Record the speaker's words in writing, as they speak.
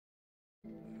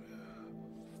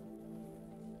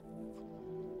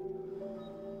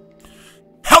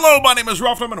Hello, my name is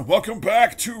Ruffnum, and welcome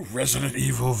back to Resident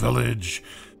Evil Village.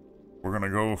 We're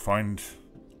gonna go find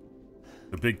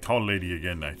the big tall lady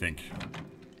again, I think.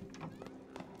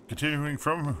 Continuing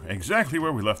from exactly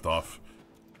where we left off,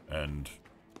 and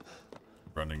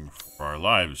running for our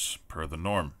lives, per the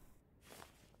norm.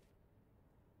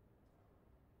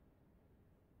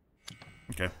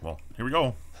 Okay, well, here we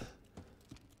go.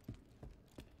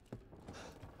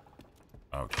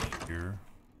 Out here.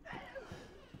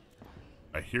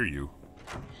 I hear you.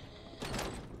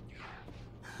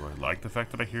 Do I like the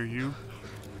fact that I hear you?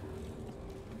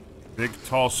 Big,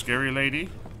 tall, scary lady.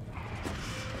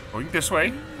 Going this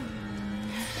way.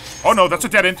 Oh no, that's a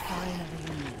dead end.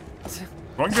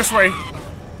 Going this way.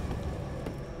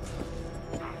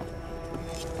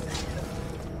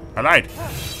 I lied.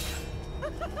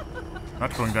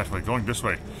 Not going that way, going this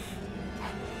way.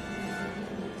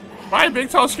 Bye, big,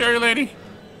 tall, scary lady.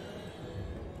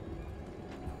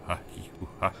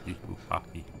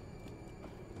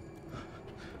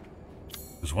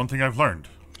 There's one thing I've learned.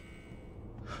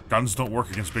 Guns don't work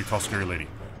against big, tall, scary lady.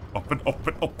 Open,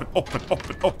 open, open, open,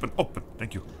 open, open, open.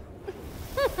 Thank you.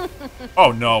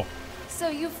 Oh, no. So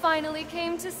you finally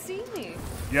came to see me.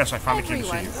 Yes, I finally came to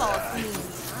see you. Everyone calls me.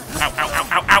 Ow, ow, ow,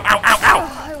 ow, ow, ow, ow, ow! Oh,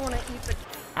 I want to eat the...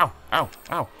 Ow, ow,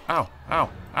 ow, ow, ow,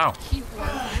 ow. Keep one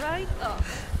right up.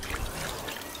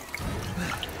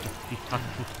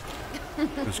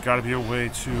 There's gotta be a way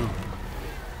to...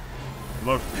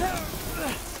 Look.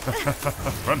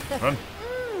 Run, run.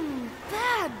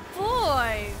 Bad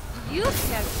boy. You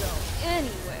can't go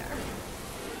anywhere.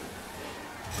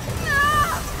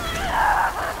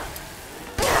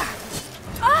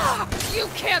 Ah! You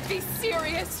can't be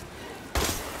serious.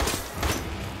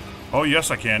 Oh,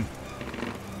 yes, I can.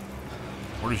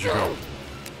 Where did you go?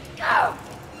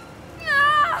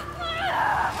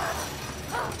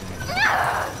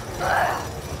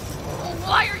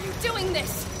 Why are you doing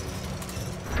this?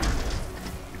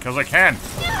 Because I can.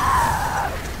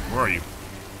 Where are you?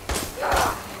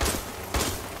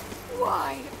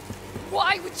 Why?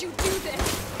 Why would you do this?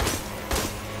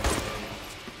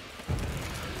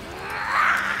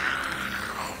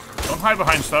 Don't hide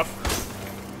behind stuff.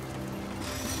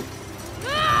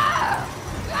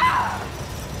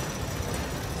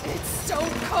 It's so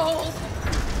cold.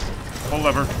 Pull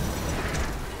lever.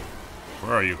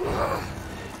 Where are you?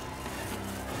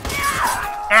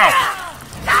 Ow!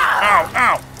 Ow!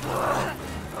 Ow!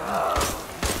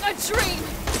 A dream.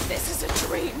 This is a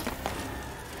dream.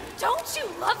 Don't you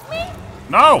love me?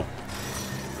 No!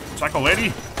 Psycho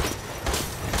lady?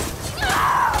 I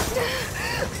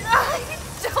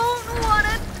don't want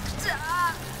to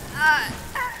die.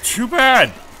 Too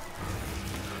bad!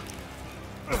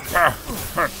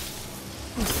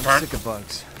 Sick of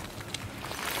bugs.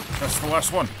 That's the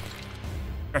last one.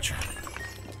 Gotcha.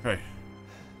 Okay.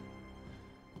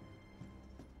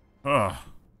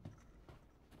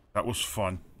 That was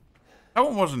fun. That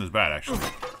one wasn't as bad, actually.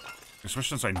 Especially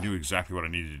since I knew exactly what I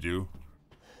needed to do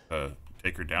to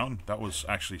take her down. That was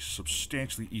actually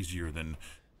substantially easier than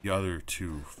the other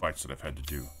two fights that I've had to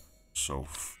do so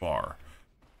far.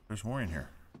 There's more in here.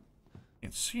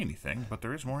 Can't see anything, but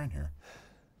there is more in here.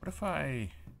 What if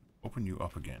I open you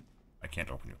up again? I can't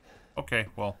open you. Okay,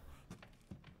 well,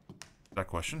 that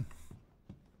question.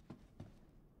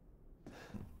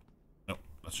 Nope,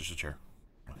 that's just a chair.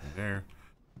 Nothing there.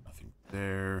 Nothing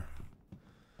there.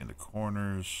 In the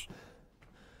corners.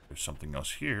 There's something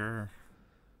else here.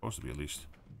 Supposed to be, at least.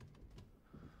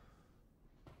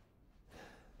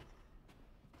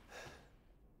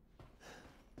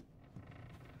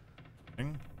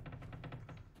 Ding.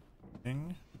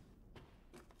 Ding.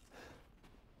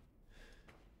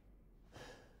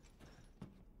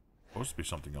 Supposed to be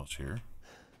something else here.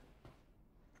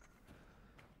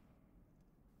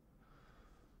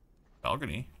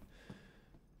 Balcony.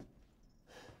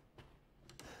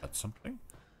 That's something.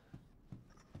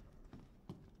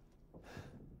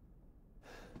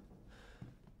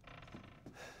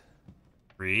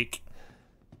 Freak.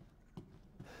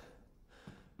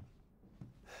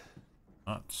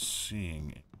 Not seeing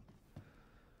it.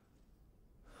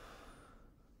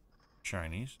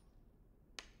 Chinese.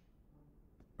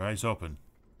 Your eyes open.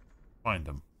 Find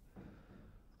them.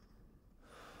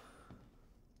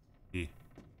 E.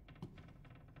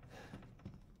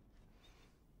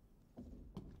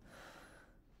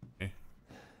 Okay.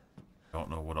 Don't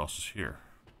know what else is here.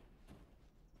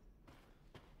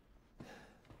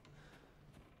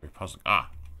 Very puzzling.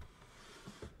 Ah!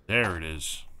 There it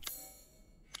is.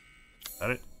 Is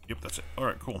that it? Yep, that's it.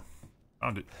 Alright, cool.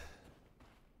 Found it.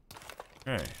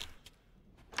 Okay.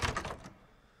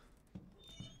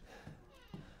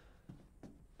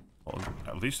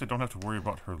 At least I don't have to worry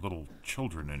about her little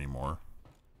children anymore.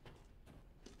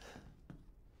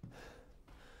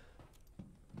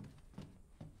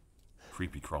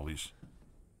 Creepy crawlies.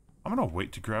 I'm gonna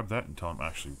wait to grab that until I'm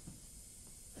actually...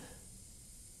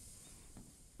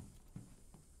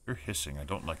 You're hissing. I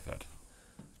don't like that.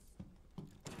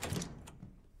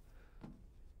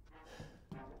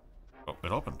 Oh, it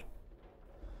opened.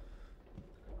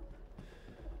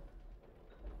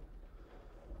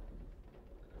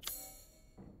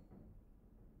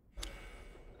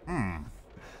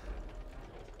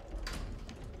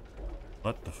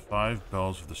 Let the 5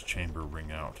 bells of this chamber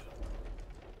ring out.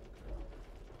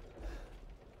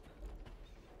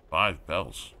 5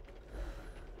 bells.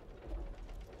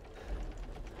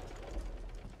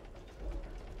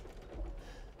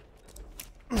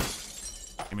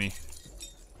 Gimme.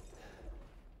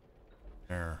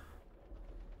 There.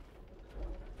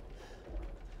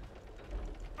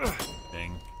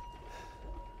 Ding.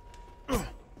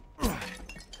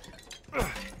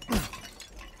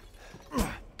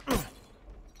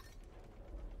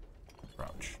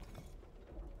 Crouch.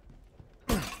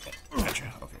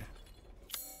 Gotcha, okay.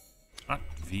 Not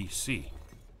VC.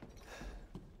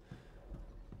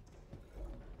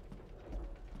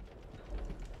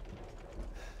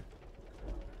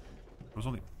 There was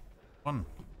only one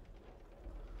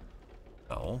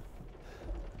bell.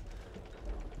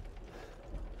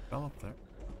 Bell up there.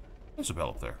 There's a bell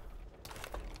up there.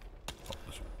 Oh,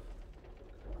 this one.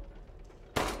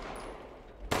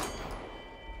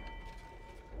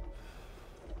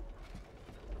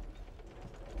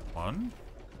 1.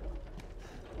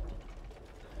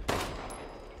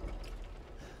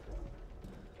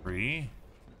 3.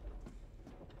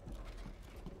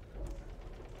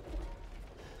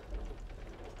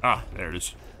 Ah, there it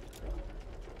is.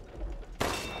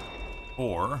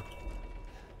 4.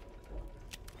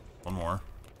 One more.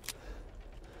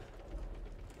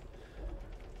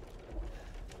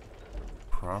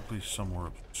 Probably somewhere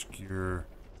obscure,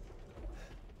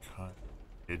 kind of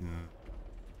hidden.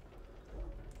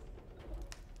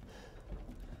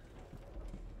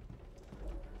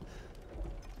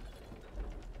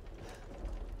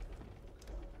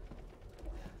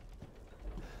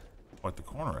 Like the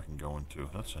corner I can go into.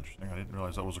 That's interesting. I didn't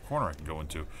realize that was a corner I can go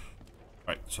into.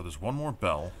 Alright, so there's one more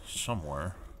bell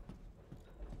somewhere.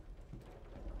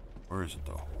 Where is it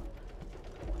though?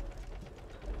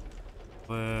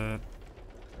 Split.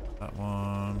 That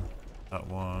one. That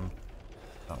one.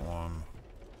 That one.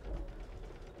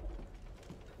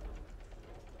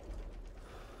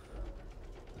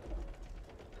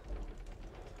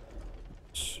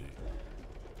 Let's see.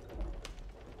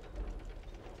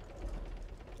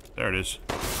 There it is.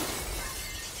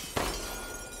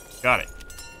 Got it.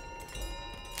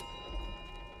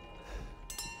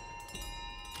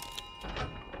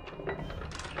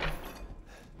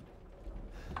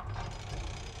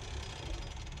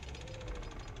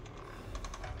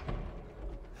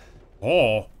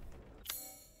 Oh.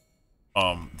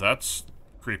 That's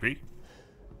creepy.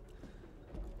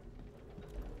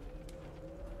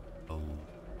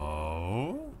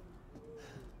 Hello?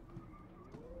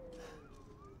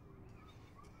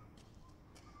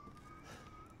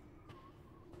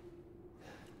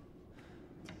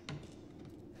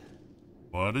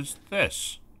 What is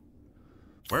this?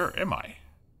 Where am I?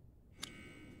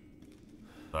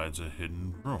 Besides a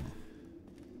hidden room.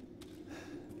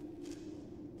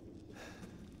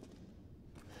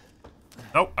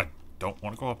 Nope, I don't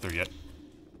want to go up there yet.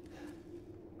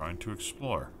 Trying to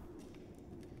explore.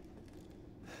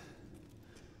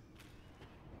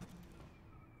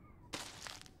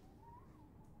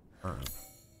 Herb.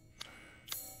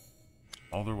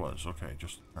 All there was. Okay,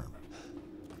 just herb.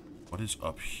 What is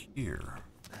up here?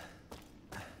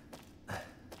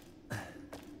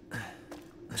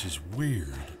 This is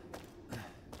weird.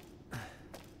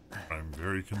 I'm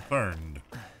very concerned.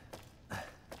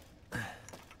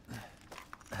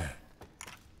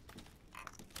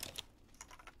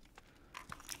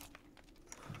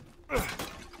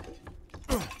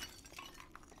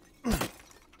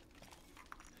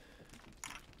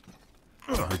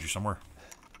 I heard you somewhere.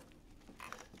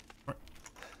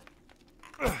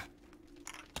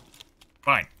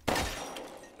 Fine.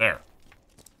 There.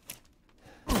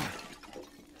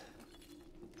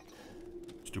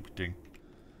 Stupid thing.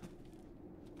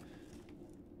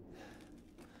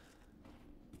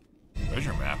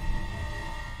 Treasure map.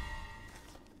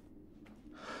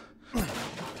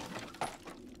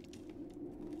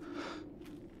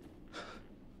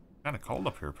 Kind of cold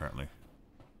up here, apparently.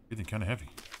 Breathing kind of heavy.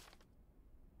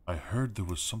 I heard there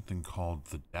was something called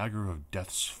the Dagger of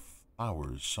Death's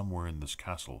Flowers somewhere in this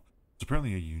castle. It's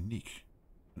apparently a unique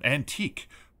An antique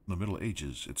from the Middle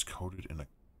Ages. It's coated in a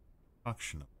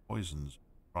concoction of poisons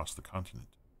across the continent.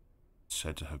 It's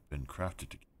said to have been crafted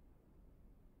to...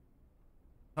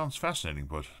 Sounds fascinating,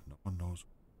 but no one knows.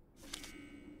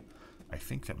 I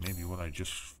think that maybe what I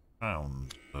just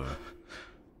found...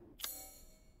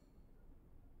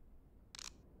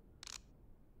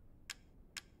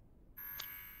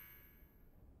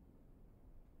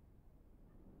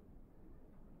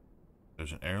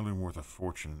 There's an heirloom worth a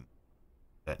fortune.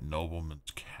 That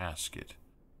nobleman's casket.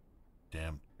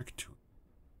 Damn trick to it.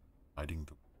 Hiding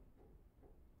the...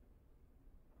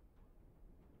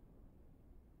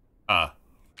 Ah.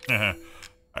 I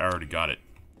already got it.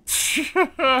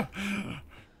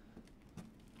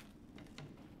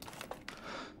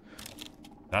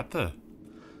 That the...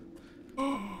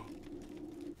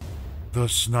 The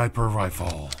sniper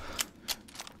rifle.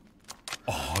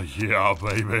 Oh yeah,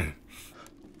 baby.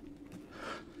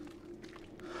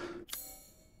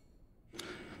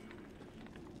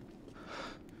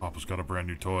 Papa's got a brand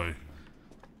new toy.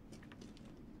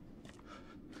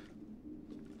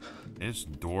 It's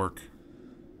dork.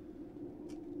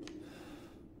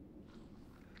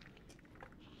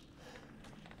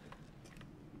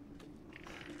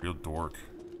 Real dork.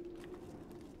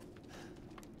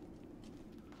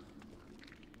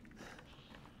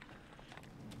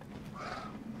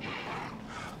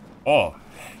 Oh,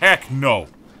 heck no.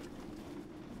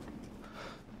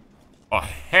 Oh,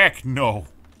 heck no.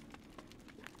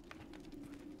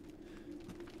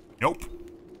 Nope.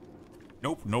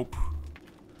 Nope, nope.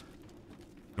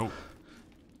 Nope.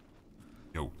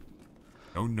 No.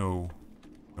 No, no.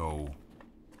 No.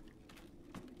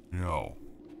 No.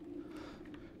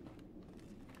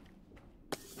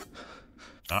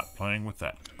 Not playing with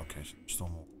that. Okay, so still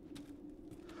more.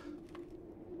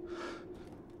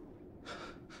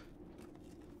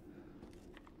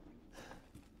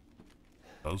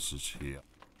 What else is here?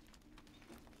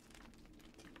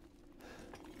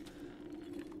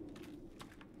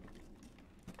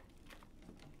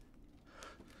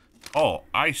 Oh,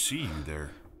 I see you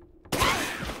there.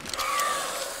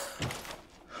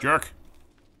 Jerk.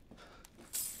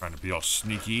 Trying to be all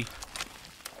sneaky.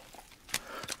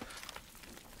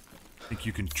 Think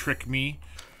you can trick me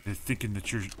into thinking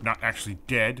that you're not actually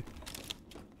dead?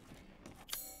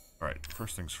 Alright,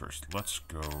 first things first. Let's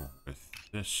go with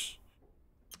this.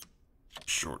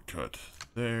 Shortcut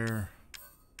there.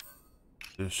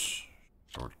 This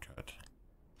shortcut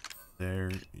there.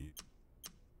 You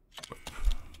whip.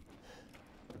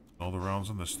 All the rounds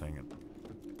on this thing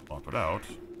and pop it out.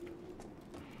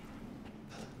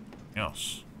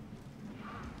 Yes.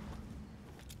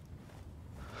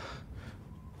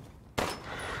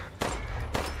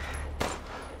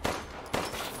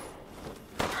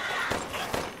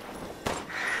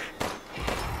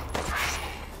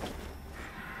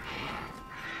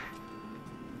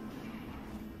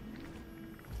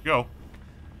 Go.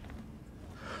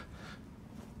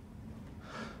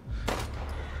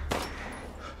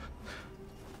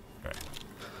 Okay.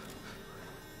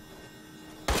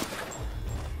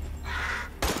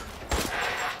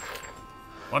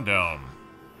 One down.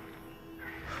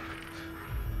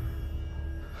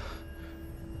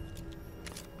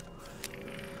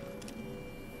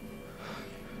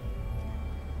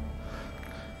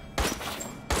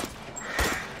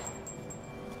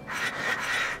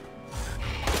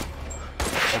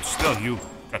 Hold still, you.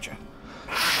 Gotcha.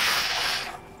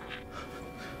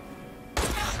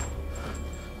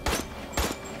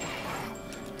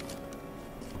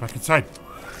 Go back inside.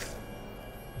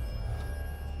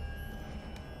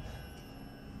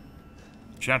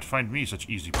 Shan't find me such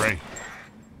easy prey.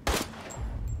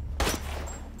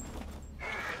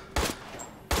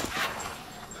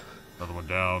 Another one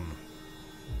down.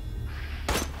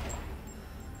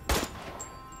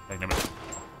 Dang it.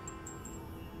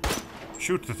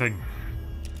 Shoot the thing.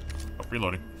 Oh,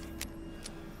 reloading.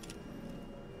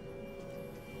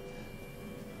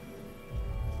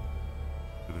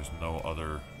 There's no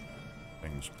other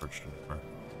things perched anywhere.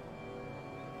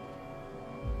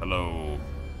 Hello,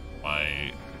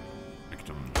 my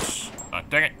victims. Ah,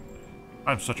 dang it!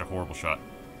 I'm such a horrible shot.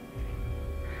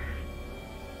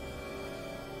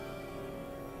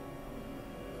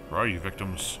 Where are you,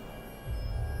 victims?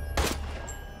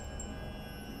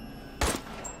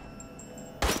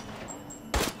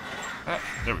 Ah,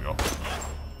 there we go.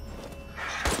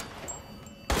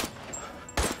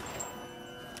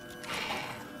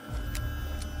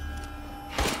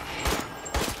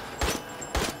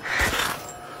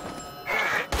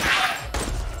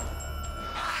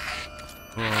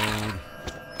 Load.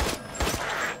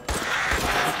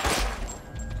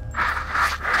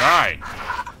 Die!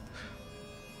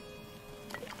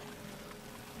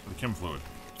 Chem fluid.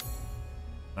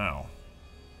 Now.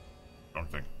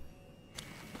 Something.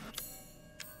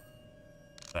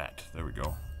 That. There we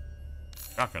go.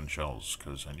 Shotgun shells,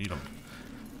 because I need them.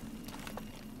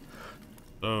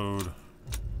 Load.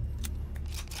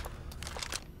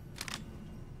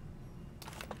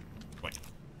 Wait.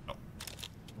 No.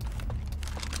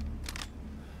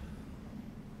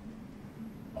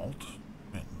 Alt.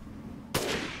 Min.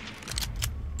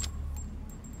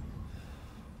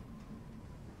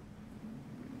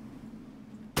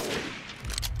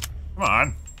 Come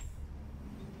on.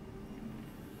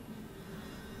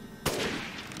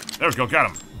 There we go, got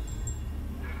him.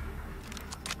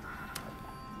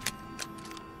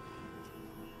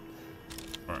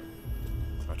 Alright.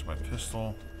 Back to my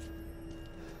pistol.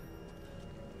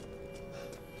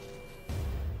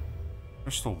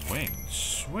 Crystal wings.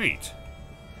 Sweet.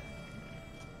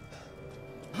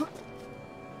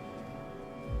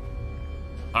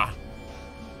 Ah.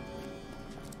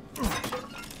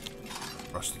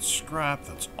 Rusted scrap,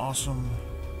 that's awesome.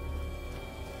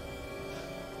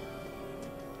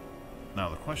 Now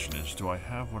the question is, do I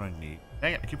have what I need?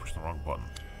 Dang it, I keep pushing the wrong button.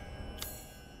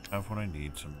 Have what I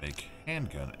need to make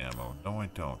handgun ammo. No, I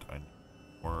don't. I need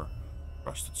more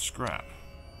rusted scrap.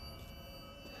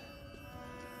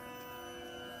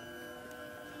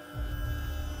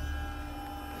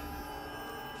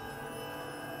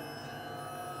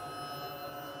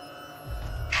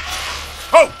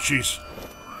 Oh, jeez.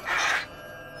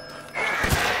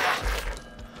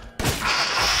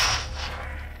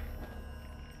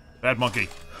 Bad monkey.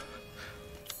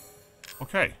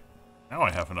 Okay. Now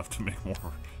I have enough to make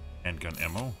more handgun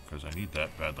ammo, because I need that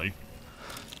badly.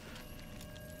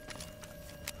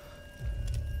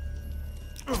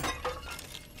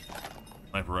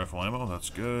 Sniper rifle ammo, that's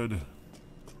good.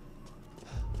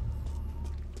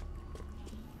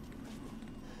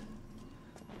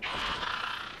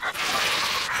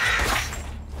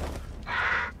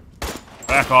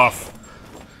 Back off.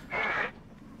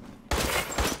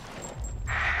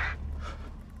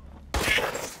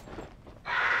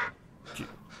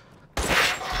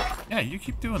 Yeah, you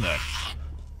keep doing that.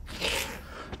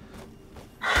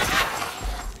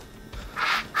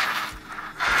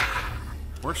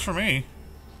 Works for me.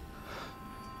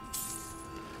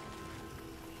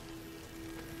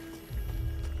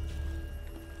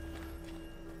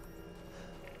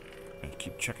 And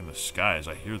keep checking the skies.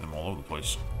 I hear them all over the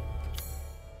place.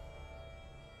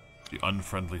 The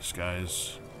unfriendly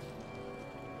skies.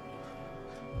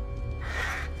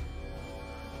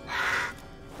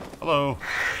 Hello.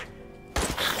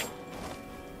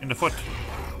 In the foot.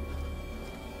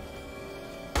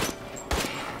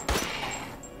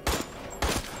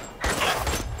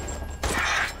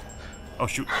 Oh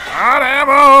shoot. Out of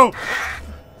ammo!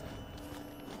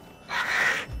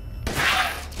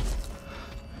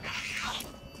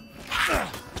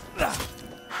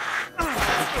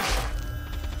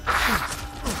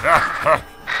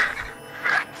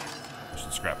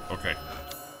 Some scrap. Okay.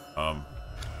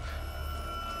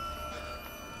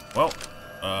 Well,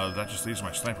 that just leaves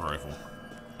my sniper rifle.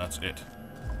 That's it.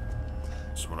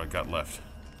 That's what I got left.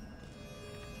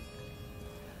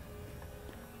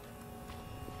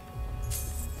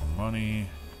 More money.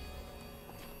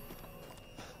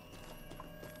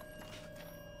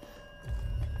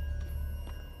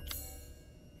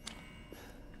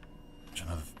 There's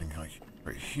another thing like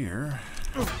right here.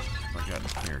 I got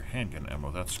here handgun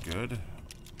ammo. That's good.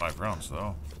 5 rounds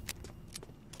though.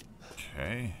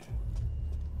 Okay.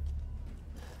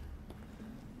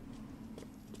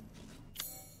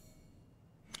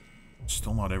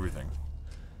 Still not everything.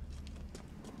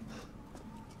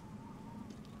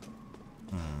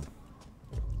 The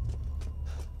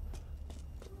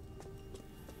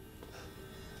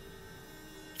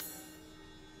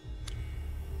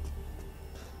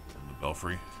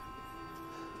belfry.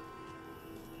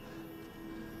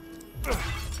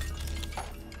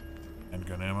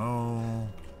 Handgun ammo.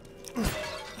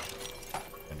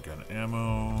 Handgun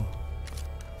ammo.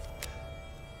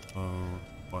 Oh,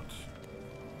 what?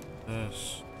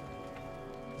 This.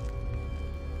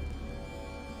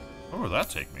 Where would that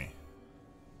take me?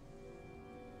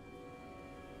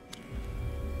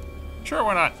 Sure,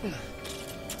 why not?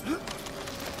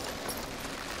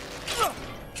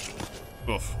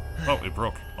 Oof. Oh, it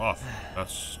broke off.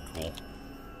 That's cool.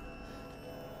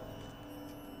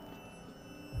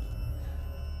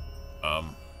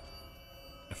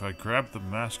 If I grab the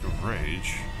Mask of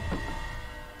Rage...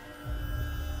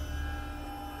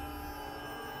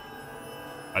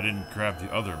 I didn't grab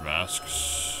the other masks,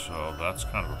 so that's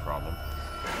kind of a problem.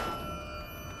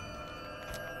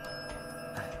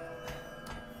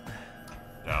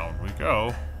 Down we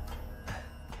go.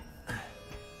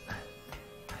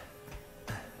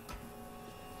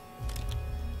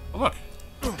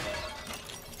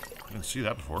 see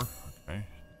that before. Okay.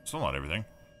 Still not everything.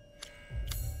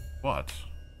 But...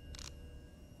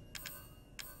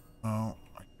 oh,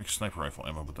 I can make sniper rifle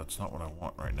ammo, but that's not what I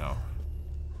want right now.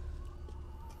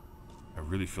 I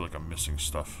really feel like I'm missing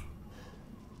stuff.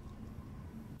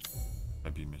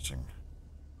 I'd be missing.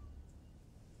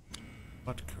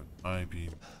 What could I be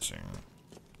missing?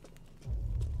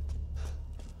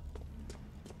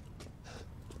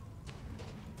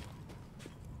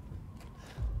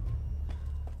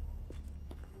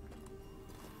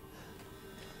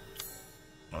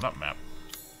 No, not map.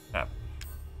 Map.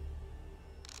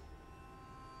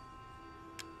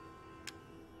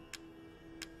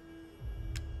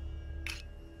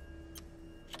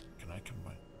 Can I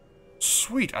combine?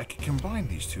 Sweet! I can combine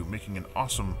these two, making an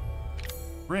awesome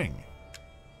ring.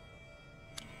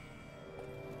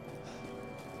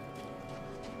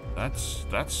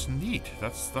 That's neat.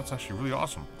 That's actually really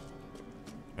awesome.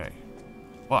 Okay.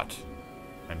 But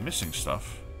I'm missing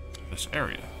stuff in this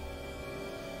area.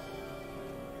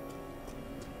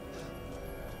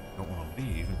 Don't want to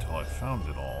leave until I found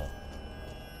it all.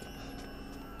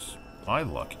 My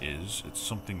luck is it's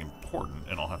something important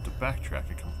and I'll have to backtrack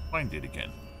and come find it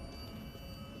again.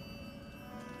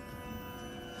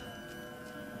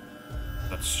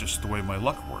 That's just the way my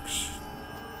luck works.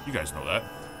 You guys know that.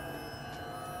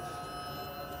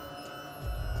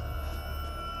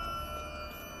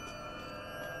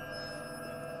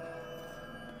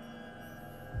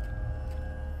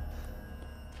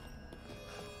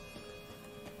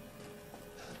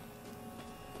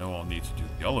 Now I'll need to do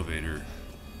the elevator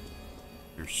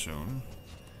here soon.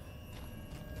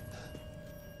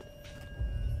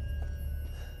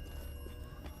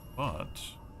 But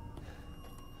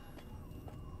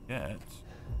yet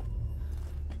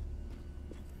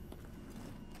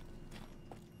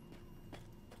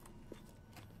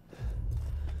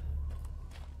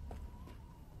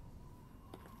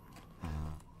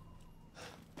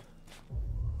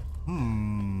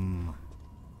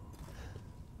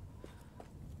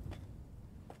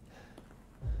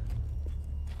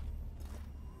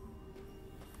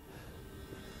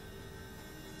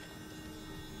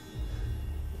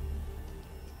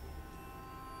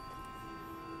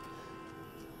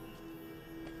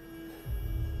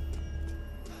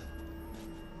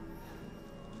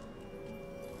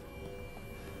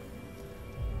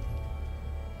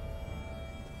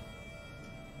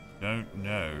don't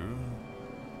know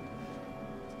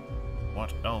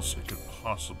what else it could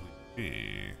possibly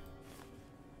be.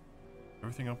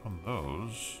 Everything up on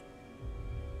those.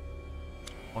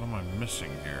 What am I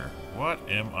missing here? What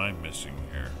am I missing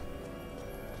here?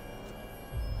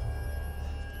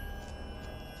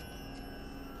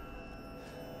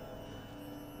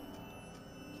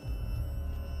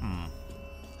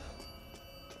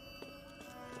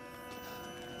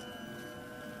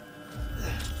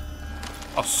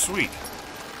 Oh, sweet.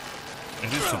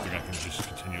 It is something I can just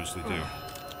continuously do.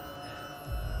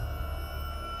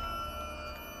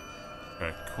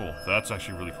 Okay, cool. That's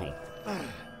actually really cool.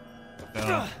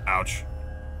 Down. Ouch.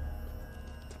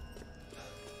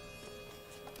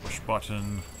 Push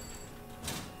button.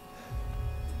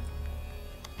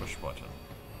 Push button.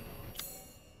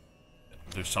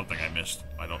 There's something I missed.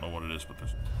 I don't know what it is, but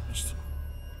there's missed.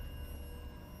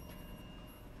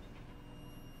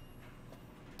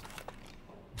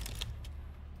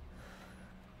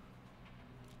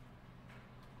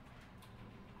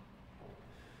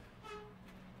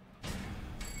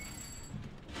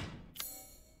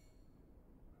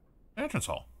 Entrance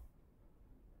hall.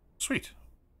 Sweet.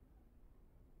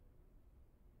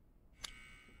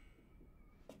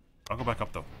 I'll go back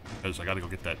up though, because I gotta go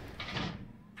get that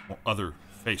other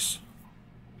face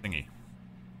thingy.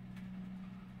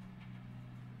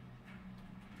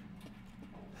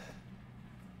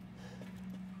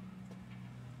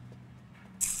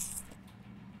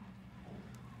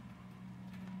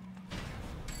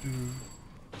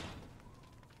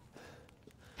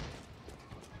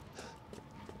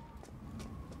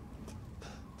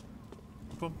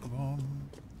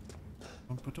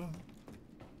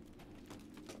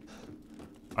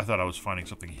 I thought I was finding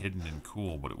something hidden and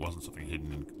cool, but it wasn't something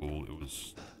hidden and cool. It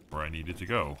was where I needed to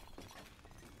go.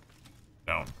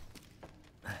 Down.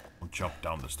 I'll jump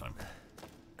down this time.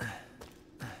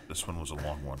 This one was a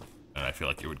long one, and I feel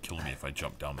like it would kill me if I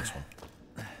jumped down this one.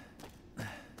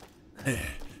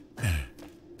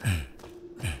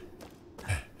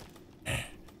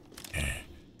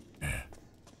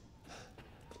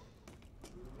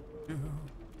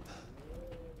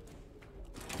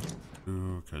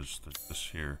 Because this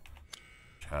here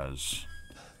has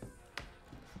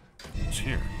it's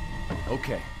here.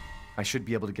 Okay, I should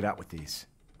be able to get out with these.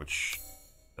 Which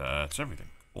that's everything.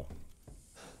 Cool.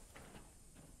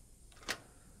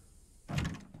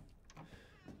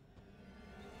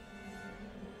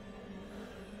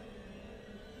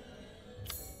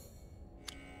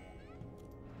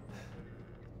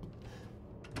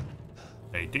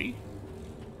 AD?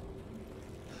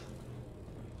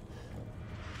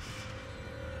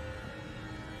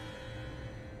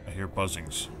 I hear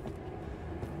buzzings.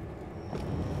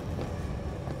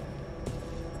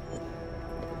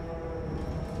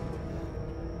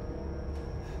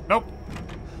 Nope.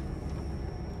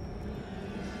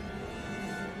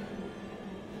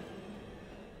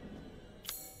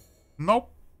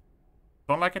 Nope.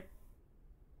 Don't like it.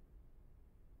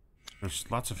 There's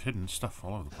lots of hidden stuff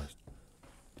all over the place.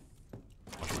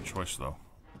 Much of a choice, though.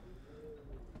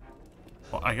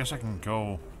 Well, I guess I can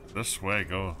go this way,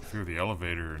 go through the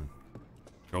elevator, and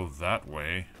go that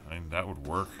way. I mean, that would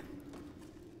work.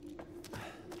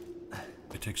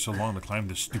 It takes so long to climb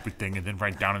this stupid thing and then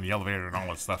right down in the elevator and all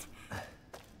that stuff.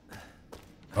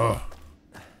 Oh.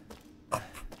 Up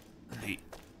the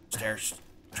stairs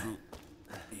to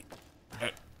the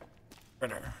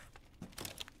elevator.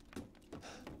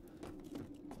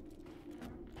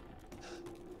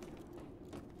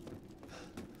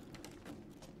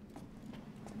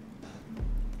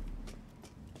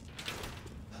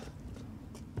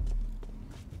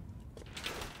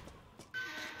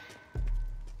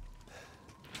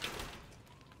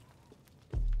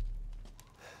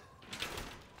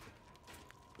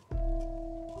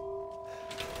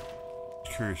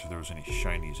 Curious if there was any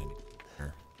shinies in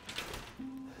here.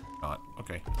 Not.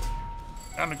 Okay.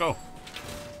 Down to go.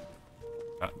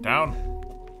 Down.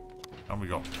 Down we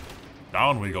go.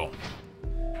 Down we go.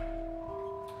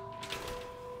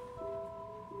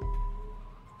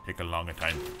 Take a longer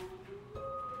time.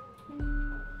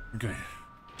 Okay.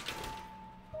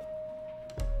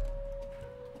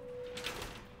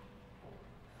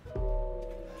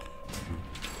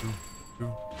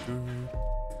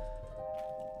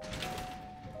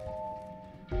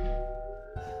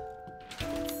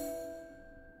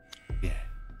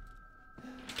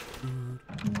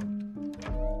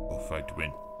 Fight to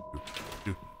win.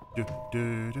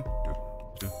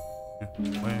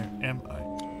 Where am I?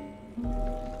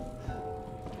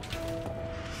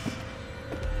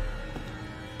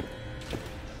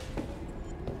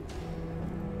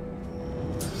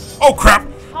 Oh crap!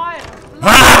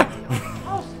 Ah!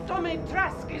 Our stomach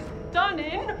task is done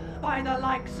in by the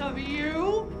likes of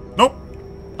you. Nope.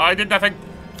 I did nothing.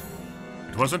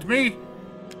 It wasn't me.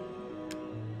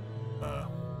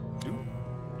 You?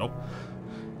 Nope.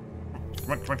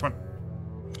 Come on, come on, come on.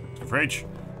 Mask of Rage.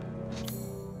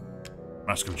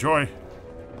 Mask of Joy.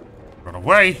 Run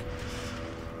away.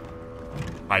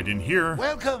 Hide in here.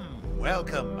 Welcome,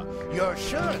 welcome. You're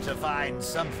sure to find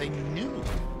something new.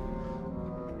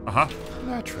 Uh-huh.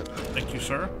 Naturally. Thank you,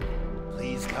 sir.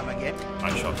 Please come again.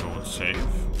 I shall go and save.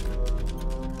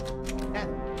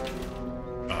 And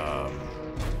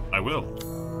I will.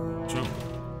 Soon.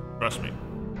 Trust me.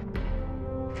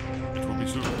 It will be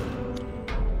soon.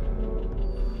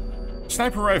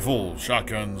 Sniper rifle,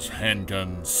 shotguns,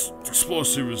 handguns,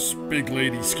 explosives, big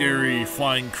lady scary,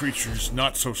 flying creatures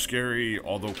not so scary,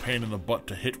 although pain in the butt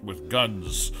to hit with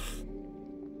guns.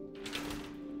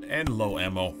 And low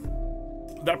ammo.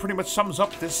 That pretty much sums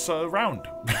up this round.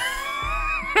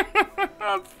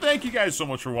 Thank you guys so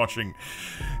much for watching.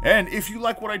 And if you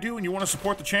like what I do and you want to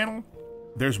support the channel,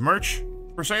 there's merch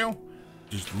for sale.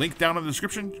 Just link down in the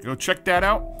description. Go check that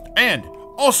out. And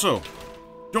also,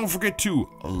 don't forget to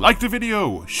like the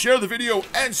video, share the video,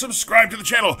 and subscribe to the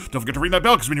channel. Don't forget to ring that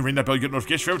bell, because when you ring that bell, you get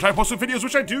notifications every time I post videos,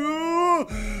 which I do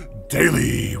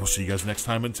daily. We'll see you guys next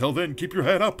time. Until then, keep your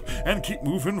head up and keep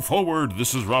moving forward.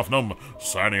 This is Rofnum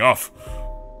signing off.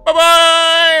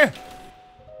 Bye-bye!